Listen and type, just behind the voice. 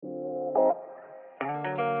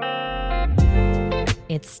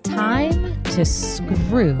It's time to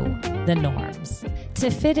screw the norms. To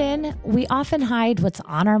fit in, we often hide what's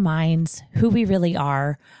on our minds, who we really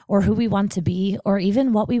are, or who we want to be, or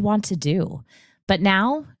even what we want to do. But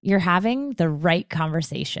now you're having the right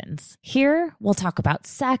conversations. Here, we'll talk about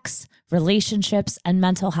sex, relationships, and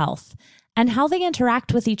mental health, and how they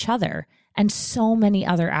interact with each other, and so many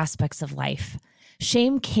other aspects of life.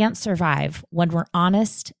 Shame can't survive when we're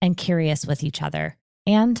honest and curious with each other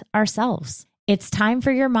and ourselves. It's time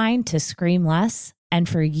for your mind to scream less and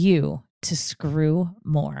for you to screw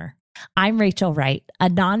more. I'm Rachel Wright, a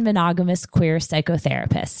non-monogamous queer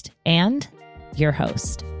psychotherapist and your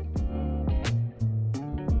host.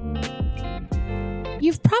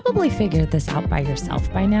 You've probably figured this out by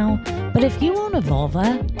yourself by now, but if you own a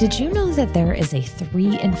vulva, did you know that there is a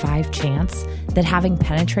 3 in 5 chance that having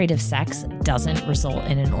penetrative sex doesn't result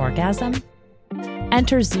in an orgasm?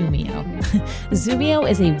 Enter Zoomio. Zoomio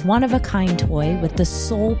is a one-of-a-kind toy with the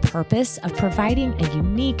sole purpose of providing a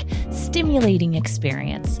unique, stimulating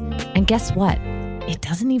experience. And guess what? It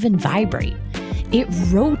doesn't even vibrate. It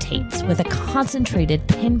rotates with a concentrated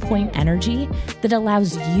pinpoint energy that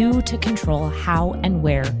allows you to control how and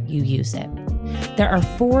where you use it. There are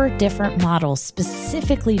 4 different models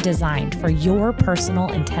specifically designed for your personal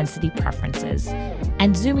intensity preferences.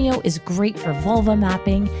 And Zoomio is great for vulva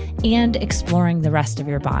mapping and exploring the rest of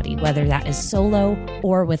your body, whether that is solo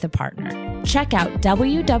or with a partner. Check out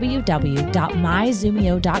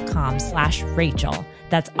www.myzoomio.com/Rachel.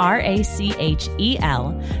 That's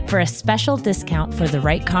RACHEL for a special discount for the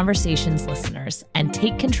Right Conversations listeners, and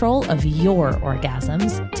take control of your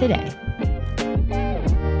orgasms today.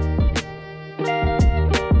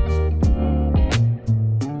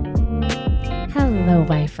 Hello,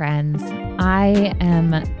 my friends. I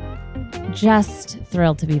am just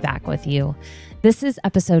thrilled to be back with you. This is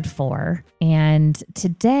episode 4, and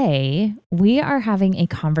today we are having a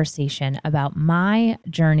conversation about my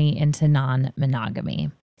journey into non-monogamy.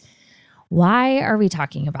 Why are we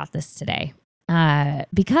talking about this today?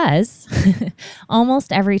 Because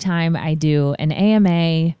almost every time I do an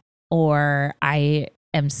AMA or I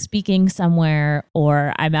am speaking somewhere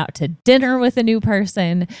or I'm out to dinner with a new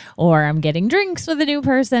person or I'm getting drinks with a new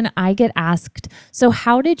person, I get asked, so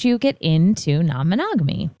how did you get into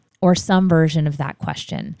non-monogamy? Or some version of that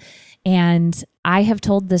question. And I have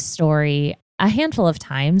told this story a handful of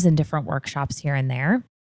times in different workshops here and there,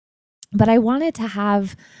 but I wanted to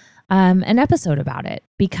have an episode about it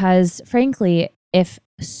because frankly, if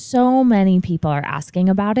so many people are asking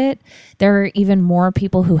about it, there are even more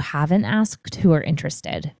people who haven't asked who are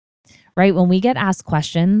interested, right? When we get asked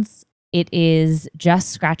questions, it is just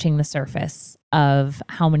scratching the surface of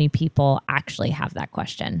how many people actually have that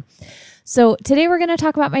question. So today we're going to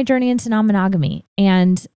talk about my journey into non-monogamy.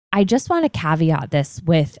 And I just want to caveat this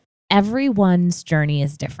with everyone's journey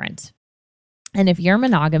is different. And if you're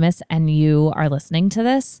monogamous and you are listening to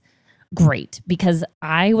this, great, because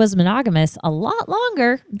I was monogamous a lot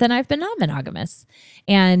longer than I've been non-monogamous.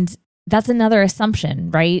 And that's another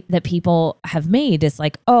assumption, right? That people have made is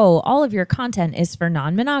like, oh, all of your content is for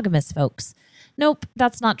non-monogamous folks. Nope,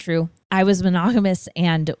 that's not true. I was monogamous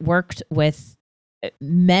and worked with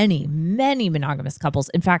many monogamous couples.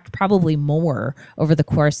 In fact, probably more over the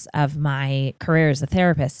course of my career as a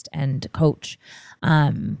therapist and coach.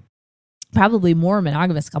 Probably more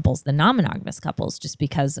monogamous couples than non-monogamous couples, just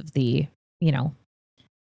because of the,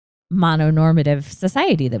 mononormative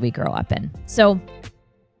society that we grow up in. So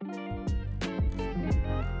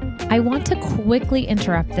I want to quickly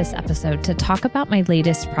interrupt this episode to talk about my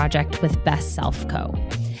latest project with Best Self Co.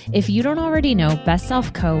 If you don't already know, Best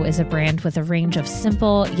Self Co. is a brand with a range of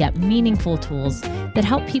simple yet meaningful tools that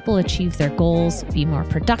help people achieve their goals, be more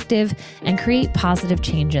productive, and create positive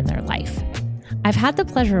change in their life. I've had the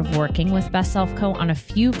pleasure of working with Best Self Co. on a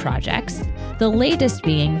few projects, the latest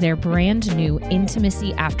being their brand new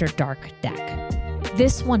Intimacy After Dark deck.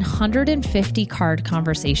 This 150 card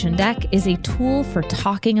conversation deck is a tool for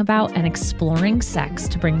talking about and exploring sex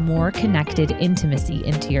to bring more connected intimacy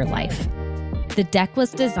into your life. The deck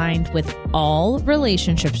was designed with all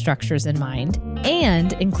relationship structures in mind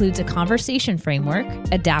and includes a conversation framework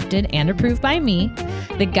adapted and approved by me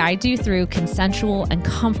that guides you through consensual and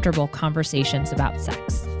comfortable conversations about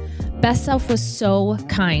sex. Best Self was so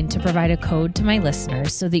kind to provide a code to my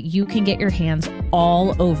listeners so that you can get your hands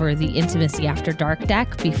all over the Intimacy After Dark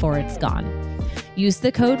deck before it's gone. Use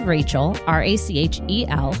the code Rachel,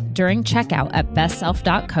 RACHEL, during checkout at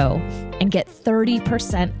bestself.co and get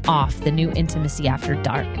 30% off the new Intimacy After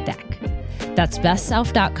Dark deck. That's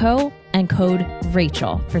bestself.co and code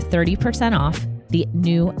Rachel for 30% off the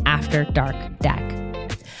new After Dark deck.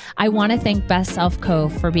 I want to thank Best Self Co.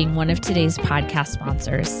 for being one of today's podcast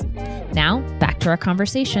sponsors. Now, back to our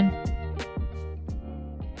conversation.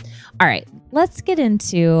 All right, let's get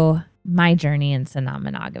into my journey into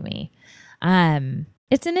non-monogamy.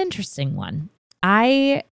 It's an interesting one.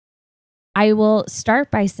 I will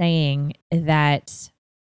start by saying that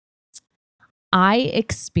I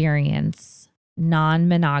experience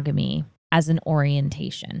non-monogamy as an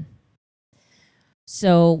orientation.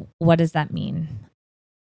 So what does that mean?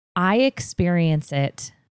 I experience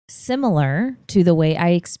it similar to the way I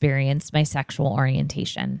experience my sexual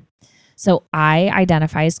orientation. So I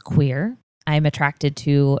identify as queer. I'm attracted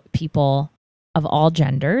to people of all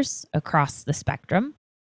genders across the spectrum.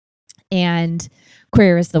 And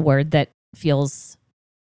queer is the word that feels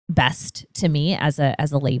best to me as a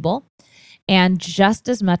label. And just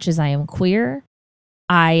as much as I am queer,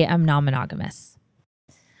 I am non-monogamous.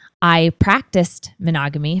 I practiced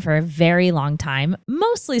monogamy for a very long time,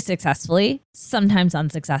 mostly successfully, sometimes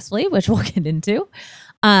unsuccessfully, which we'll get into.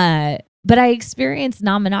 But I experienced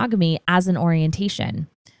non-monogamy as an orientation.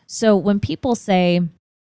 So when people say,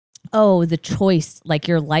 oh, the choice, like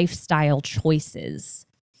your lifestyle choices,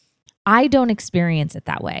 I don't experience it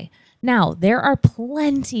that way. Now, there are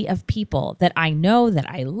plenty of people that I know, that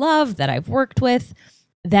I love, that I've worked with,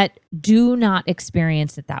 that do not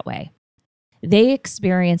experience it that way. They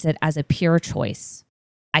experience it as a pure choice.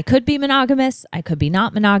 I could be monogamous. I could be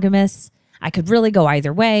not monogamous. I could really go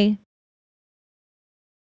either way.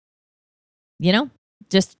 You know,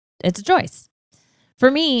 just it's a choice.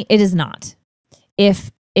 For me, it is not.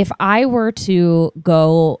 If I were to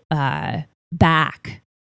go back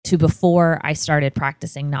to before I started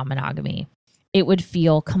practicing non-monogamy, it would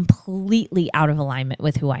feel completely out of alignment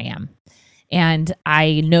with who I am. And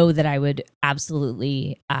I know that I would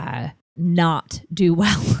absolutely not do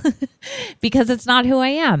well because it's not who I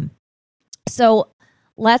am. So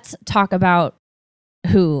let's talk about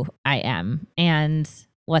who I am and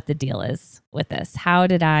what the deal is with this. How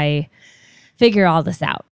did I figure all this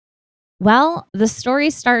out? Well, the story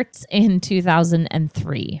starts in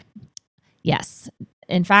 2003. Yes.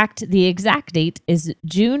 In fact, the exact date is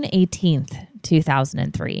June 18th,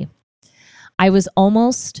 2003. I was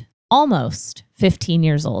almost 15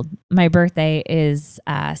 years old. My birthday is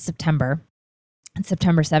September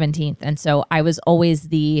 17th. And so I was always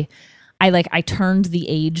I turned the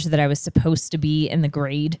age that I was supposed to be in the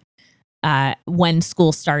grade when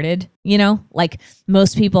school started. You know, like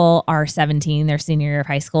most people are 17, their senior year of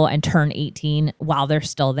high school, and turn 18 while they're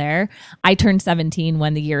still there. I turned 17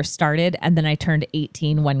 when the year started, and then I turned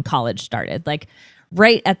 18 when college started, like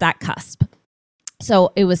right at that cusp.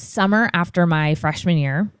 So it was summer after my freshman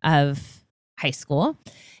year of high school,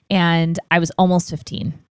 and I was almost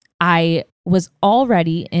 15. I was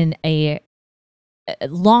already in a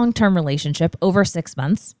long-term relationship over 6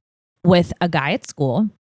 months with a guy at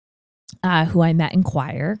school who I met in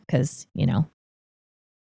choir because, you know,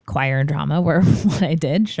 choir and drama were what I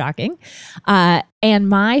did. Shocking. And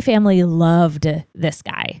my family loved this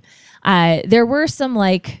guy. There were some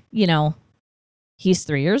he's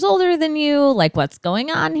 3 years older than you. Like, what's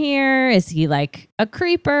going on here? Is he like a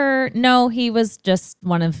creeper? No, he was just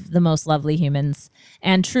one of the most lovely humans.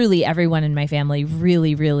 And truly everyone in my family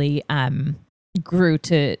really, really grew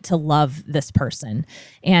to love this person.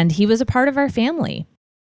 And he was a part of our family.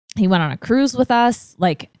 He went on a cruise with us.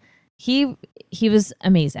 Like he was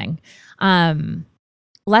amazing.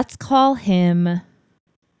 Let's call him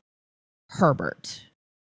Herbert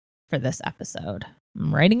for this episode.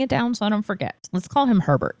 I'm writing it down so I don't forget. Let's call him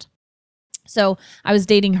Herbert. So I was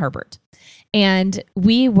dating Herbert, and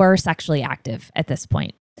we were sexually active at this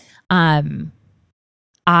point.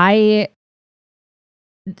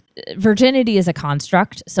 Virginity is a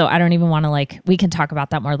construct, so I don't even want to we can talk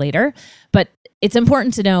about that more later, but it's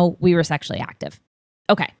important to know we were sexually active.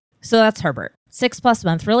 Okay, so that's Herbert. 6+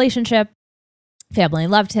 month relationship. Family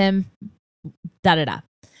loved him. Da-da-da.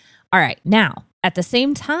 All right, now, at the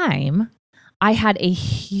same time, I had a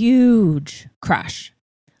huge crush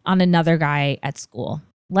on another guy at school.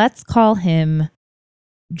 Let's call him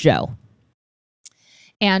Joe.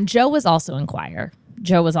 And Joe was also in choir.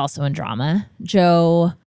 Joe was also in drama.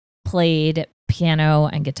 Joe played piano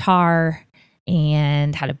and guitar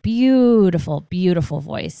and had a beautiful, beautiful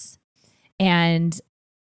voice. And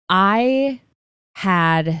I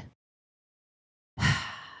had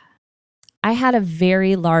a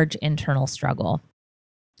very large internal struggle.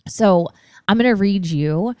 So I'm going to read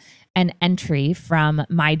you an entry from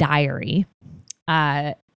my diary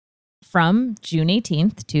from June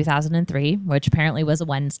 18th, 2003, which apparently was a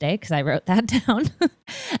Wednesday because I wrote that down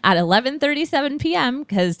at 11:37 p.m.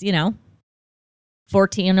 because,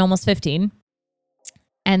 14, almost 15.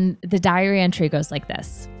 And the diary entry goes like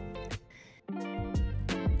this.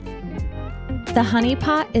 The honey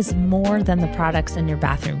pot is more than the products in your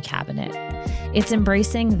bathroom cabinet. It's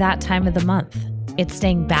embracing that time of the month. It's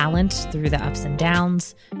staying balanced through the ups and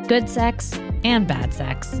downs, good sex and bad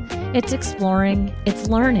sex. It's exploring, it's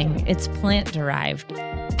learning, it's plant-derived.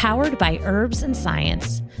 Powered by herbs and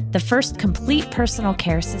science, the first complete personal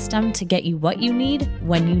care system to get you what you need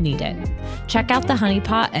when you need it. Check out the Honey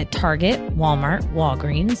Pot at Target, Walmart,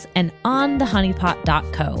 Walgreens, and on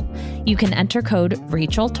thehoneypot.co. You can enter code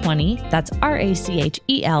Rachel20, that's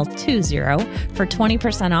RACHEL20, for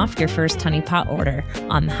 20% off your first Honey Pot order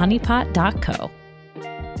on thehoneypot.co.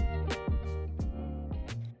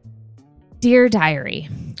 Dear Diary,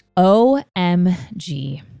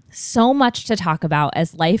 OMG. So much to talk about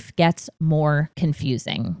as life gets more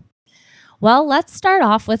confusing. Well, let's start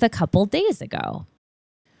off with a couple days ago.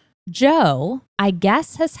 Joe, I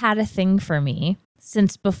guess, has had a thing for me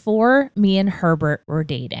since before me and Herbert were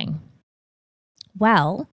dating.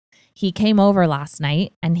 Well, he came over last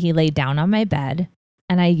night and he laid down on my bed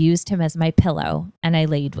and I used him as my pillow and I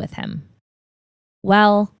laid with him.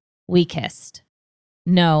 Well, we kissed.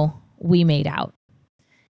 No, we made out.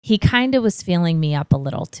 He kind of was feeling me up a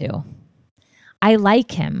little too. I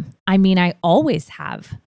like him. I mean, I always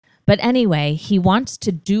have. But anyway, he wants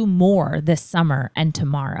to do more this summer and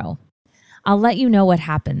tomorrow. I'll let you know what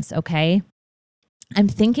happens, okay? I'm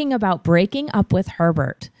thinking about breaking up with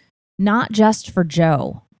Herbert, not just for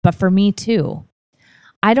Joe, but for me too.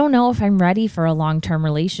 I don't know if I'm ready for a long-term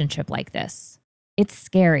relationship like this. It's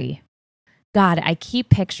scary. God, I keep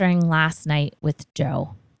picturing last night with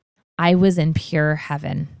Joe. I was in pure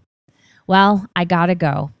heaven. Well, I gotta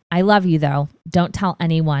go. I love you though. Don't tell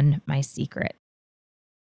anyone my secret.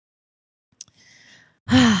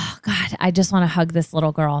 Oh, God, I just want to hug this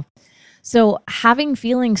little girl. So having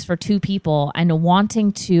feelings for two people and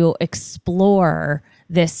wanting to explore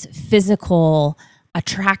this physical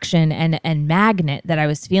attraction and magnet that I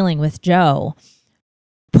was feeling with Joe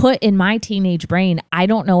put in my teenage brain, I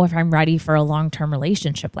don't know if I'm ready for a long-term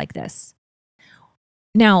relationship like this.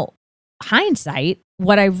 Now, hindsight,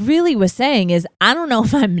 what I really was saying is, I don't know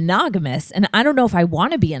if I'm monogamous and I don't know if I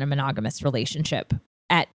want to be in a monogamous relationship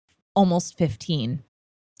at almost 15.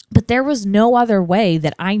 But there was no other way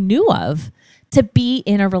that I knew of to be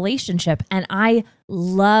in a relationship. And I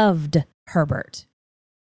loved Herbert.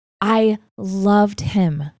 I loved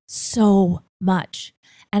him so much.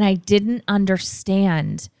 And I didn't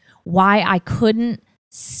understand why I couldn't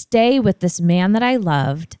stay with this man that I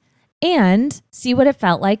loved and see what it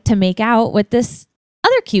felt like to make out with this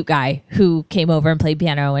other cute guy who came over and played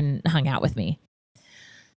piano and hung out with me.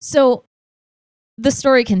 So the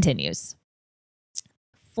story continues.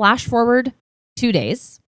 Flash forward 2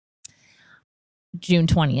 days, June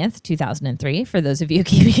 20th, 2003, for those of you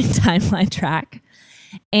keeping timeline track.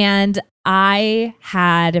 And I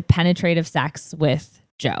had penetrative sex with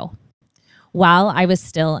Joe while I was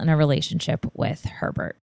still in a relationship with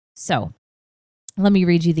Herbert. So let me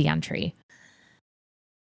read you the entry.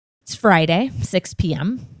 It's Friday, 6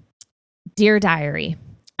 p.m. Dear Diary,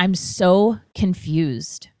 I'm so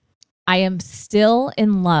confused. I am still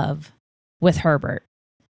in love with Herbert,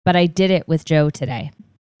 but I did it with Joe today.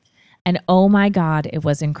 And oh my God, it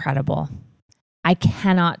was incredible. I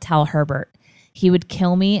cannot tell Herbert. He would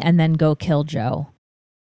kill me and then go kill Joe.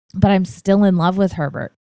 But I'm still in love with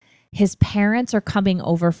Herbert. His parents are coming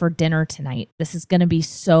over for dinner tonight. This is going to be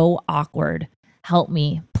so awkward. Help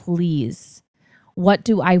me, please. What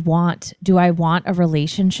do I want? Do I want a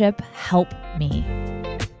relationship? Help me.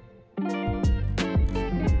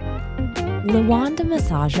 Lawanda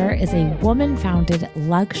Massager is a woman-founded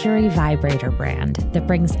luxury vibrator brand that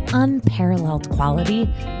brings unparalleled quality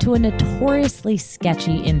to a notoriously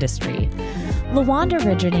sketchy industry. Lawanda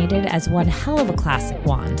originated as one hell of a classic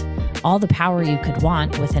wand, all the power you could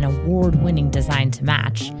want with an award-winning design to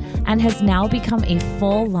match, and has now become a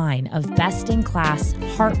full line of best-in-class,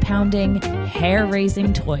 heart-pounding,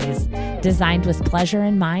 hair-raising toys designed with pleasure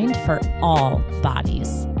in mind for all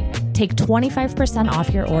bodies. Take 25% off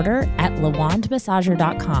your order at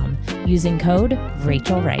lawandmassager.com using code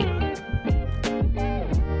RachelWright.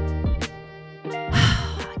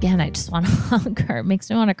 Again, I just want to hug her. It makes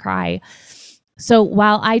me want to cry. So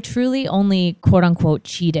while I truly only quote unquote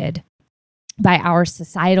cheated by our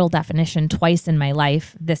societal definition twice in my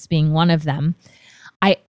life, this being one of them,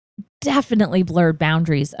 I definitely blurred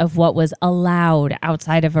boundaries of what was allowed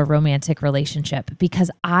outside of a romantic relationship because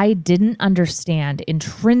I didn't understand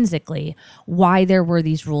intrinsically why there were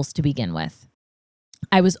these rules to begin with.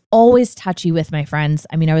 I was always touchy with my friends.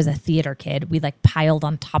 I mean, I was a theater kid. We like piled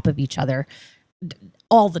on top of each other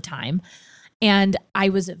all the time. And I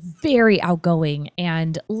was very outgoing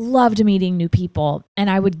and loved meeting new people. And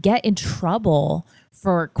I would get in trouble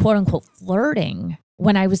for quote unquote flirting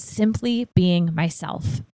when I was simply being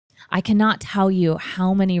myself. I cannot tell you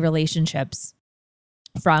how many relationships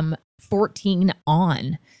from 14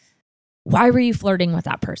 on. Why were you flirting with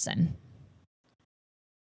that person?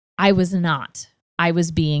 I was not. I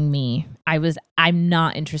was being me. I'm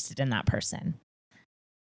not interested in that person.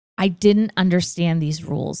 I didn't understand these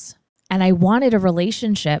rules. And I wanted a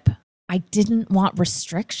relationship. I didn't want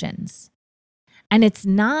restrictions. And it's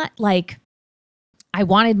not like I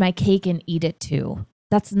wanted my cake and eat it too.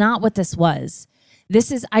 That's not what this was.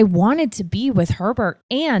 This is, I wanted to be with Herbert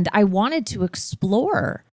and I wanted to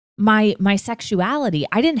explore my sexuality.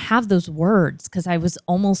 I didn't have those words because I was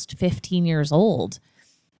almost 15 years old.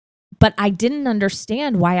 But I didn't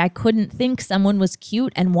understand why I couldn't think someone was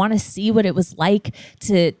cute and want to see what it was like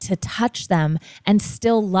to touch them and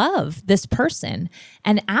still love this person.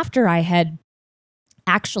 And after I had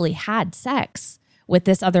actually had sex with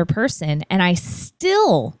this other person and I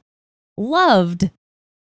still loved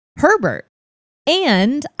Herbert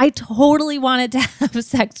and I totally wanted to have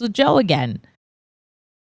sex with Joe again.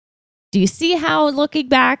 Do you see how, looking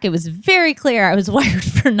back, it was very clear I was wired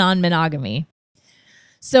for non-monogamy?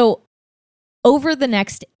 So over the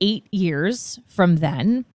next 8 years from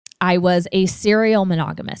then, I was a serial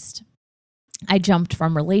monogamist. I jumped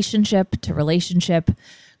from relationship to relationship,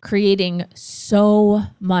 creating so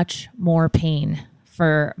much more pain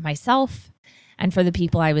for myself and for the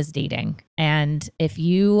people I was dating. And if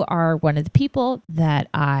you are one of the people that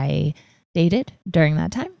I dated during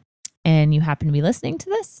that time and you happen to be listening to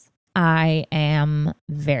this, I am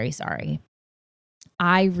very sorry.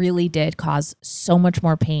 I really did cause so much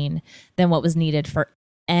more pain than what was needed for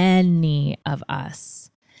any of us.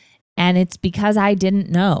 And it's because I didn't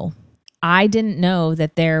know. I didn't know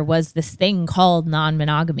that there was this thing called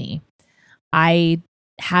non-monogamy. I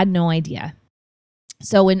had no idea.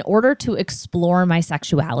 So in order to explore my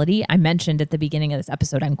sexuality, I mentioned at the beginning of this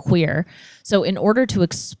episode, I'm queer. So in order to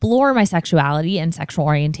explore my sexuality and sexual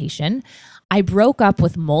orientation, I broke up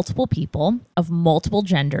with multiple people of multiple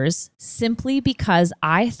genders simply because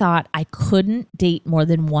I thought I couldn't date more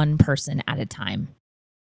than one person at a time.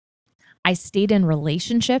 I stayed in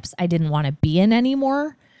relationships I didn't want to be in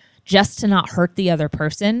anymore just to not hurt the other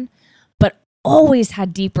person, but always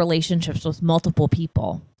had deep relationships with multiple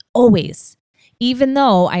people. Always. Even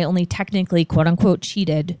though I only technically, quote unquote,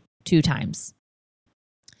 cheated 2 times.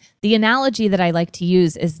 The analogy that I like to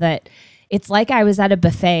use is that it's like I was at a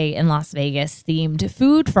buffet in Las Vegas, themed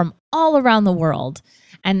food from all around the world.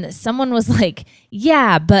 And someone was like,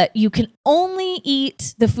 yeah, but you can only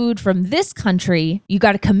eat the food from this country. You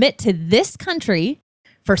got to commit to this country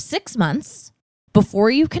for 6 months before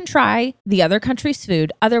you can try the other country's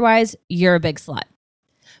food. Otherwise, you're a big slut.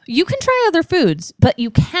 You can try other foods, but you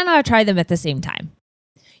cannot try them at the same time.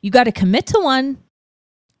 You got to commit to one,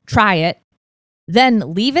 try it,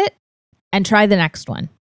 then leave it and try the next one.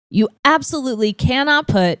 You absolutely cannot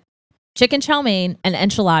put chicken chow mein and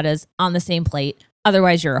enchiladas on the same plate.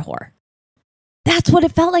 Otherwise, you're a whore. That's what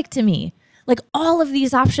it felt like to me. Like all of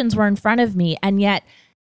these options were in front of me. And yet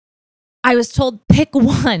I was told, pick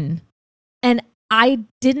one. And I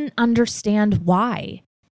didn't understand why.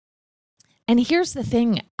 And here's the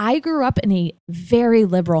thing. I grew up in a very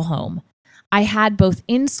liberal home. I had both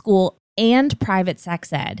in school and private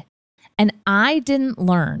sex ed. And I didn't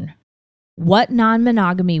learn what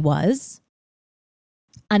non-monogamy was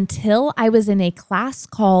until I was in a class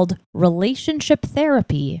called relationship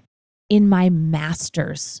therapy in my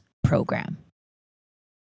master's program.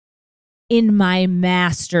 In my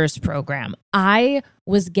master's program, I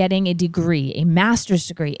was getting a degree, a master's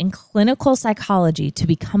degree in clinical psychology to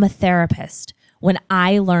become a therapist when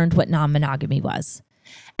I learned what non-monogamy was.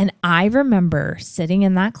 And I remember sitting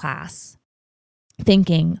in that class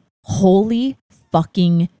thinking, holy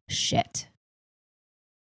fucking shit.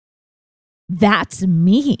 That's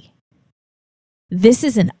me. This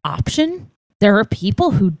is an option. There are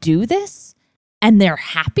people who do this and they're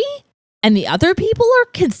happy and the other people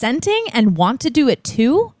are consenting and want to do it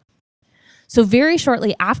too. So very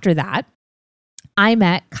shortly after that, I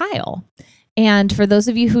met Kyle. And for those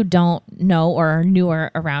of you who don't know or are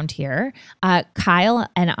newer around here, Kyle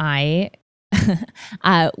and I,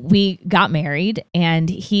 we got married, and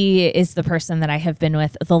he is the person that I have been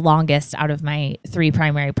with the longest out of my 3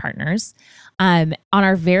 primary partners. On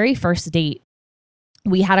our very first date,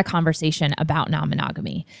 we had a conversation about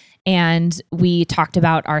non-monogamy, and we talked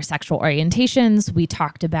about our sexual orientations. We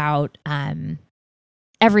talked about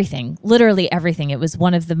everything, literally everything. It was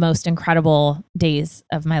one of the most incredible days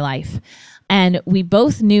of my life. And we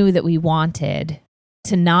both knew that we wanted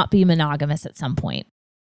to not be monogamous at some point.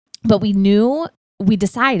 But we knew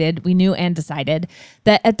and decided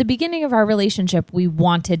that at the beginning of our relationship, we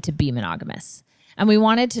wanted to be monogamous. And we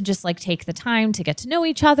wanted to just like take the time to get to know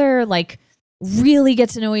each other, like really get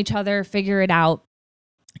to know each other, figure it out.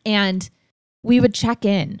 And we would check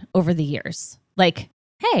in over the years. Like,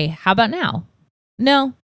 hey, how about now?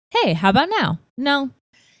 No. Hey, how about now? No.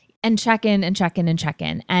 And check in and check in and check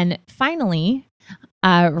in. And finally,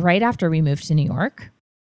 right after we moved to New York,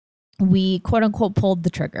 we quote unquote pulled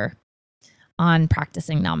the trigger on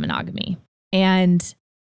practicing non-monogamy. And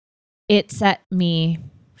it set me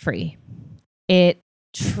free. It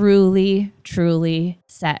truly, truly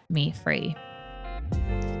set me free.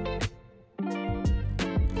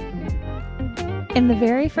 In the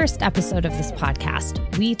very first episode of this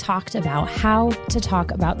podcast, we talked about how to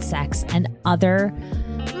talk about sex and other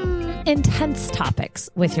intense topics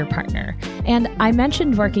with your partner. And I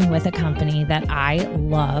mentioned working with a company that I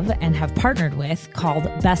love and have partnered with called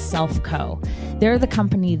Best Self Co. They're the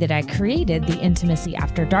company that I created the Intimacy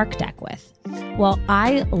After Dark deck with. Well,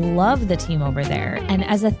 I love the team over there. And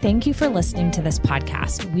as a thank you for listening to this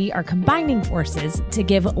podcast, we are combining forces to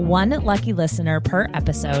give one lucky listener per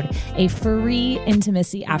episode a free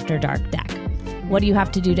Intimacy After Dark deck. What do you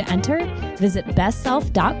have to do to enter? Visit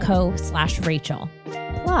bestself.co/Rachel.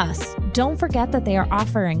 Plus, don't forget that they are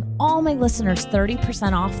offering all my listeners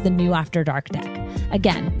 30% off the new After Dark deck.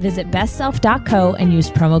 Again, visit bestself.co and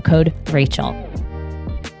use promo code Rachel.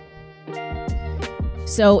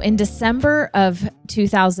 So in December of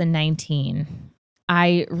 2019,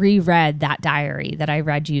 I reread that diary that I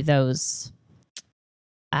read you those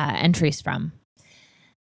entries from.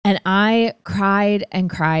 And I cried and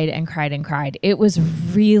cried and cried and cried. It was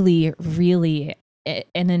really, really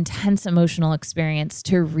an intense emotional experience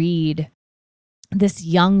to read this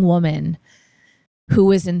young woman who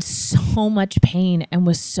was in so much pain and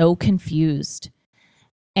was so confused.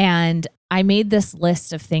 And I made this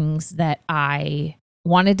list of things that I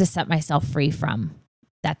wanted to set myself free from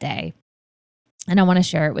that day. And I want to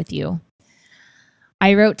share it with you.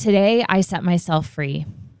 I wrote, today, I set myself free.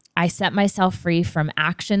 I set myself free from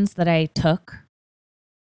actions that I took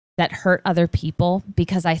that hurt other people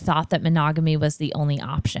because I thought that monogamy was the only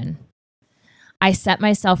option. I set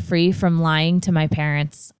myself free from lying to my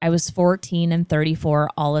parents. I was 14 and 34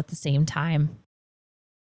 all at the same time.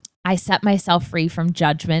 I set myself free from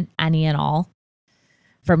judgment, any and all,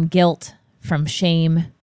 from guilt, from shame,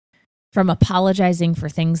 from apologizing for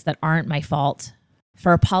things that aren't my fault,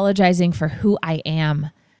 for apologizing for who I am.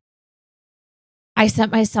 I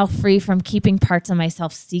set myself free from keeping parts of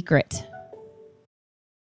myself secret.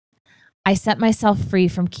 I set myself free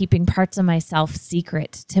from keeping parts of myself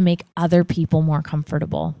secret to make other people more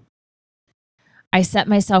comfortable. I set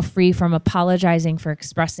myself free from apologizing for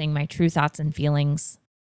expressing my true thoughts and feelings.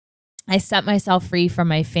 I set myself free from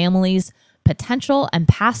my family's potential and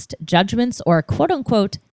past judgments or quote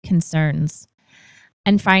unquote concerns.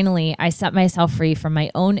 And finally, I set myself free from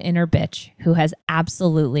my own inner bitch who has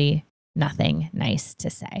absolutely nothing nice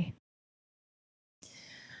to say.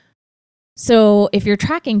 So if you're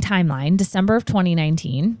tracking timeline, December of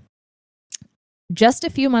 2019, just a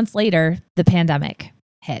few months later, the pandemic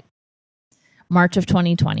hit. March of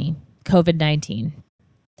 2020, COVID-19.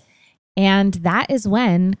 And that is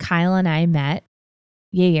when Kyle and I met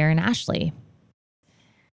Yair and Ashley.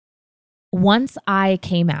 Once I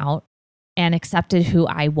came out and accepted who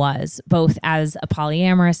I was, both as a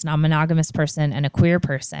polyamorous, non-monogamous person and a queer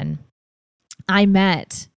person, I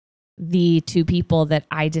met the two people that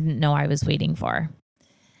I didn't know I was waiting for.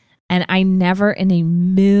 And I never in a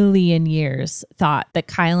million years thought that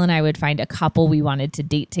Kyle and I would find a couple we wanted to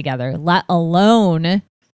date together, let alone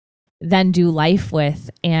then do life with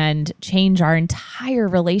and change our entire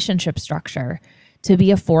relationship structure to be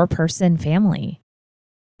a 4-person family.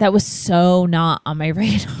 That was so not on my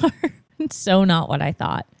radar. So not what I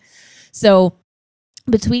thought. So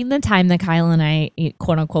between the time that Kyle and I,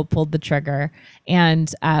 quote unquote, pulled the trigger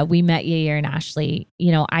and we met Yair and Ashley,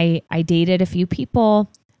 I dated a few people.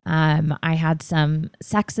 I had some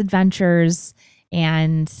sex adventures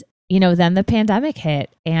and, then the pandemic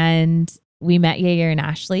hit and we met Yair and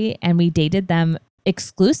Ashley and we dated them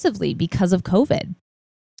exclusively because of COVID.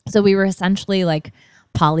 So we were essentially like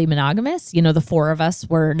polymonogamous. The 4 of us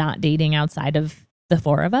were not dating outside of the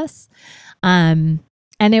 4 of us.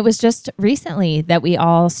 And it was just recently that we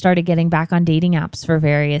all started getting back on dating apps for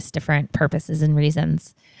various different purposes and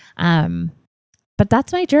reasons. But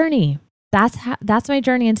that's my journey. That's my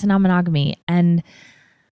journey into non-monogamy. And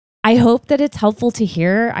I hope that it's helpful to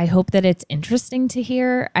hear. I hope that it's interesting to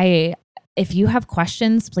hear. if you have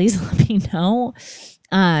questions, please let me know.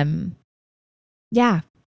 Yeah.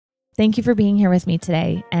 Thank you for being here with me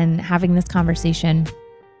today and having this conversation.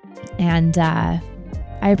 And I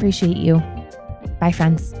appreciate you. Bye,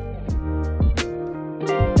 friends.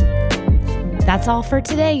 That's all for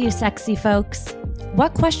today, you sexy folks.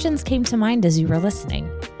 What questions came to mind as you were listening?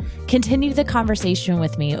 Continue the conversation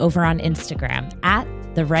with me over on Instagram at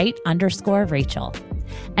 @the_right_Rachel.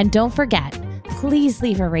 And don't forget, please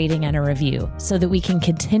leave a rating and a review so that we can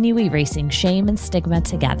continue erasing shame and stigma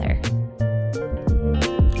together.